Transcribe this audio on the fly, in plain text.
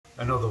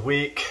Another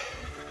week,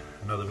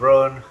 another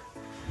run.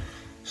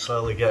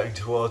 Slowly getting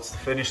towards the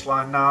finish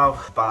line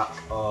now. Back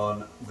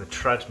on the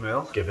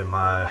treadmill, giving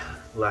my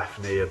left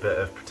knee a bit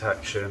of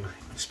protection.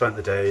 Spent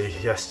the day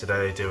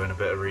yesterday doing a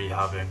bit of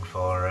rehabbing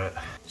for it.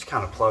 Just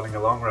kind of plodding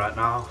along right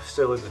now.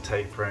 Still in the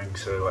tapering,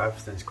 so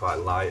everything's quite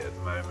light at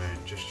the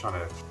moment. Just trying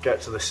to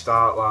get to the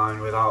start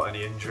line without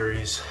any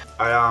injuries.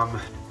 I am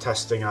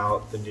testing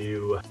out the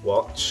new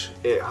watch.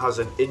 It has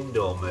an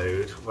indoor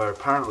mode where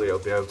apparently it'll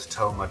be able to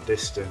tell my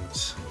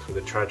distance for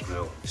the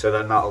treadmill. So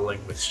then that'll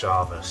link with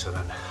Strava, so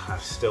then I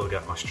still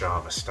get my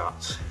Strava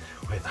stats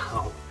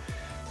without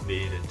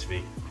needing to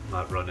be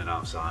like running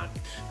outside.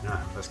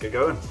 Yeah, let's get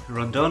going.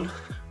 Run done.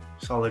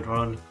 Solid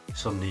run.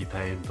 Some knee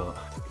pain, but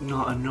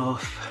not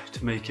enough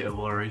to make it a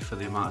worry for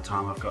the amount of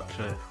time I've got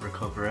to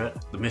recover it.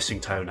 The missing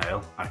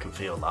toenail, I can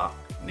feel that.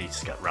 It needs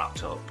to get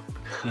wrapped up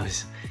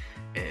because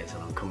it is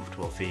an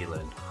uncomfortable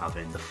feeling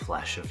having the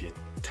flesh of your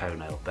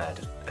toenail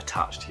bed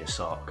attached to your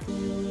sock.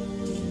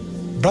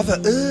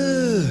 Brother,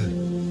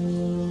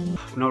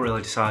 I've not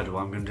really decided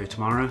what I'm going to do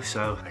tomorrow,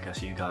 so I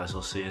guess you guys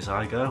will see as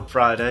I go.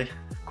 Friday,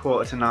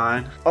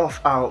 8:45,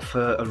 off out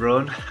for a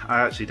run.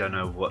 I actually don't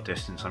know what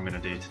distance I'm going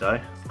to do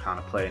today. I'm kind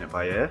of playing it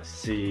by ear,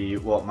 see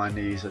what my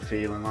knees are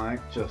feeling like,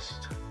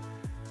 just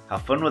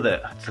have fun with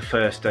it. It's the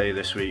first day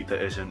this week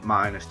that isn't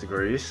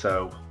 -degrees,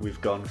 so we've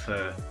gone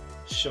for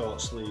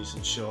short sleeves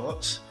and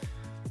shorts.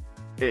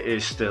 It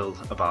is still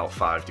about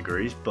 5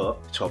 degrees, but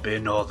it's what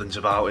being northern's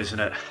about, isn't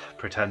it?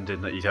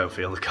 Pretending that you don't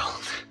feel the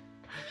cold.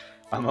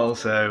 I'm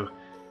also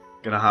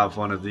gonna have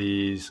one of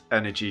these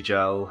energy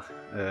gel,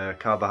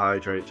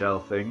 carbohydrate gel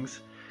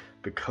things,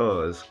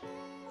 because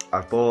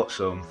I've bought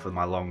some for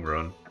my long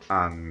run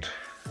and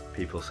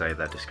people say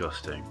they're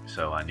disgusting,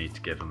 so I need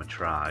to give them a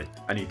try.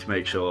 I need to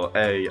make sure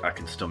A, I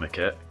can stomach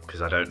it,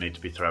 because I don't need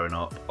to be throwing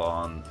up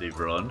on the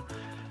run,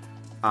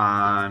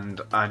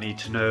 and I need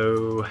to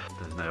know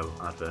there's no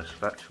adverse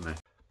effect for me.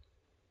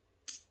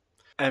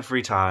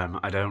 Every time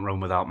I don't run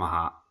without my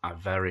hat, I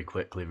very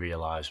quickly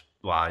realise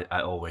why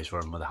I always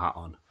run with a hat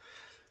on.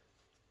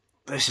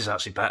 This is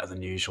actually better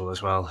than usual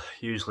as well.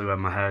 Usually when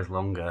my hair's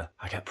longer,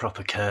 I get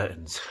proper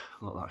curtains.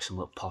 I look like some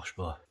little posh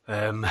boy.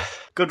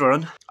 Good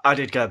run. I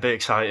did get a bit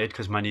excited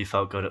because my knee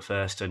felt good at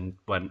first and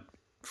went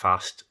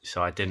fast,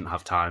 so I didn't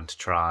have time to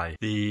try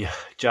the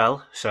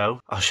gel. So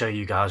I'll show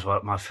you guys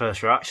what my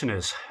first reaction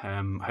is.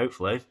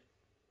 Hopefully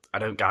I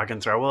don't gag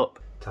and throw up.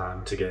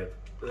 Time to give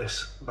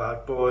this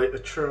bad boy a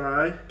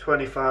try.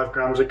 25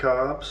 grams of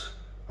carbs,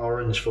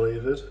 orange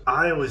flavoured.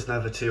 I was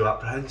never too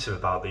apprehensive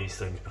about these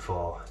things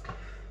before,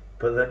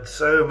 but then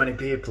so many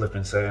people have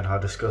been saying how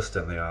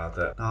disgusting they are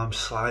that now I'm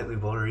slightly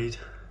worried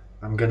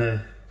I'm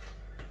gonna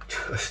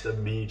just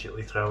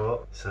immediately throw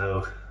up.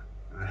 So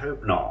I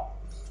hope not.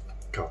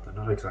 God, they're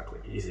not exactly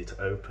easy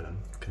to open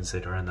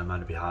considering they're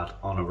meant to be had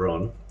on a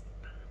run.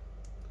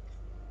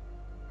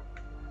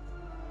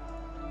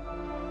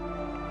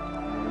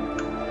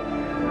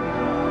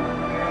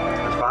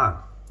 That's fine,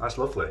 that's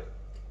lovely.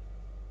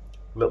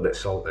 A little bit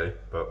salty,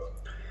 but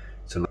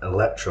it's an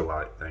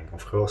electrolyte thing,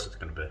 of course it's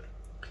going to be.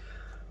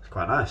 It's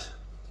quite nice.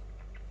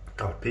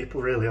 God,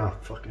 people really are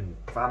fucking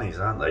fannies,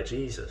 aren't they?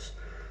 Jesus.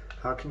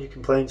 How can you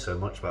complain so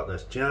much about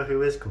this? Do you know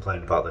who is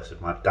complaining about this? It's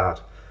my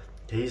dad.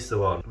 He's the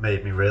one who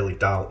made me really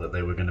doubt that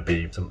they were going to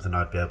be something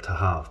I'd be able to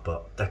have,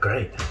 but they're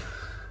great.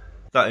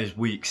 That is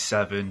week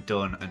 7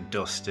 done and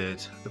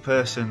dusted. The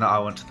person that I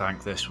want to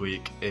thank this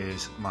week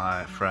is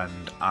my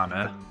friend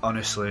Anna.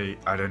 Honestly,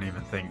 I don't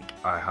even think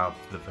I have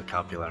the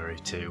vocabulary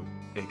to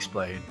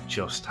explain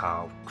just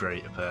how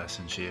great a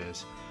person she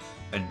is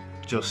and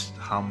just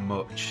how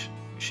much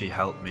she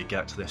helped me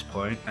get to this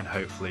point and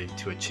hopefully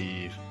to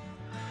achieve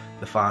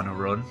the final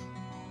run.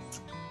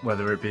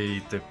 Whether it be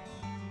the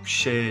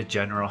sheer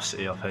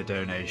generosity of her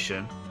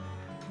donation,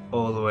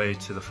 all the way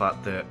to the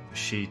fact that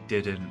she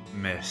didn't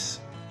miss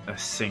a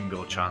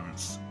single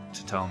chance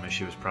to tell me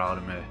she was proud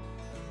of me,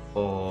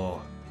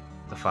 or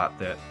the fact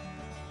that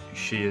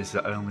she is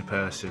the only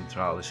person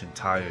throughout this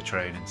entire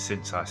training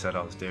since I said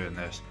I was doing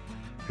this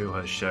who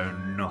has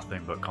shown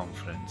nothing but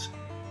confidence.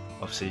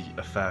 Obviously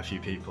a fair few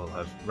people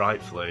have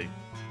rightfully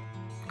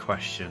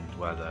questioned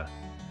whether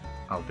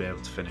I'll be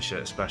able to finish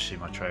it, especially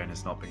my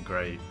training's not been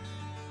great.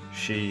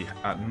 She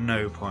at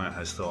no point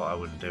has thought I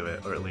wouldn't do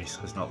it, or at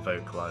least has not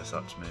vocalised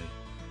that to me,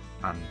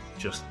 and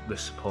just the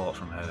support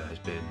from her has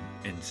been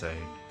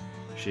insane.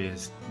 She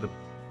is the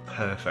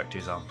perfect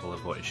example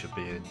of what you should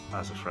be in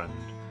as a friend.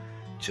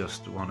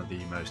 Just one of the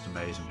most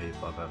amazing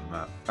people I've ever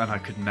met, and I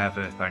could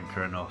never thank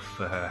her enough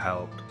for her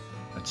help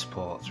and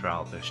support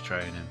throughout this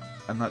training.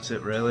 And that's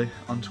it really,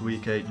 on to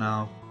week 8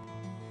 now.